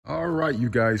All right, you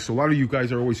guys. So a lot of you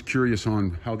guys are always curious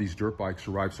on how these dirt bikes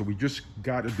arrive. So we just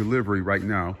got a delivery right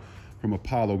now from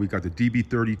Apollo. We got the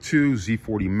DB32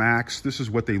 Z40 Max. This is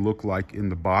what they look like in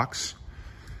the box.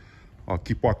 I'll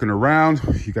keep walking around.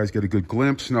 You guys get a good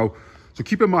glimpse. Now, so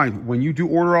keep in mind, when you do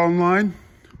order online,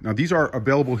 now these are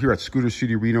available here at Scooter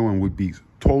City Reno and would be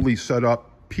totally set up,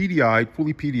 PDI'd,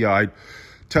 fully PDI'd,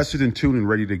 tested and tuned and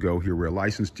ready to go here. We're a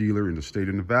licensed dealer in the state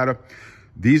of Nevada.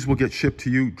 These will get shipped to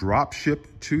you, drop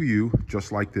shipped to you,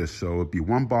 just like this. So it'll be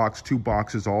one box, two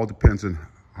boxes, all depends on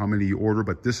how many you order,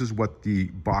 but this is what the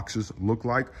boxes look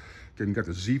like. Again, you got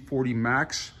the Z40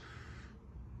 Max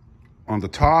on the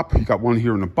top. You got one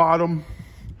here on the bottom.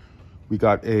 We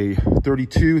got a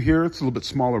 32 here. It's a little bit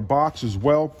smaller box as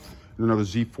well. And another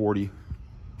Z40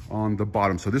 on the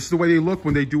bottom. So this is the way they look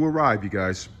when they do arrive, you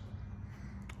guys.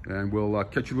 And we'll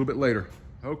catch you a little bit later.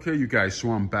 Okay, you guys,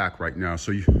 so I'm back right now.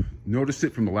 So you noticed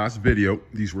it from the last video.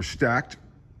 These were stacked.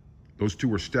 Those two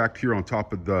were stacked here on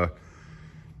top of the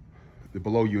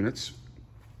below units.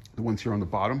 The ones here on the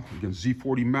bottom. Again,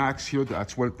 Z40 Max here,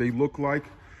 that's what they look like.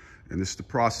 And this is the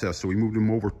process. So we moved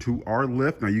them over to our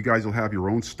lift. Now you guys will have your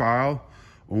own style,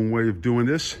 own way of doing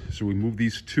this. So we move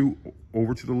these two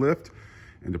over to the lift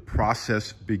and the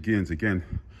process begins. Again,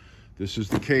 this is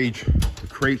the cage, the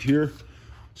crate here.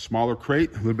 Smaller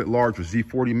crate, a little bit larger,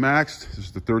 Z40 Max. This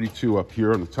is the 32 up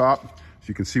here on the top. So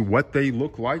you can see what they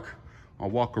look like. I'll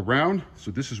walk around.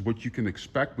 So this is what you can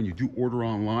expect when you do order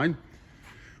online.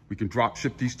 We can drop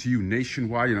ship these to you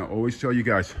nationwide. And I always tell you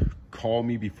guys, call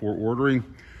me before ordering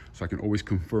so I can always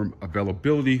confirm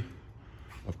availability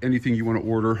of anything you want to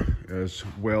order as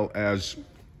well as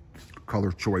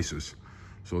color choices.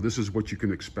 So this is what you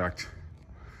can expect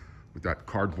with that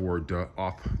cardboard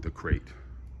off the crate.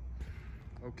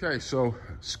 Okay, so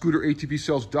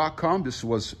Scooteratevsales.com. This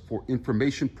was for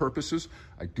information purposes.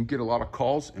 I do get a lot of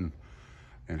calls and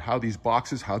how these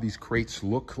boxes, how these crates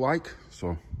look like.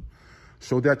 So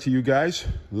show that to you guys,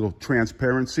 a little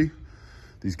transparency.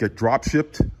 These get drop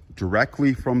shipped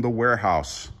directly from the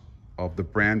warehouse of the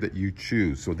brand that you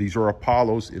choose. So these are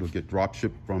Apollos. It'll get drop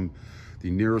shipped from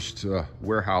the nearest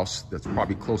warehouse that's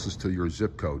probably closest to your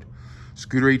zip code.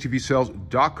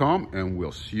 Scooteratevsales.com, and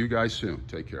we'll see you guys soon.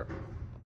 Take care.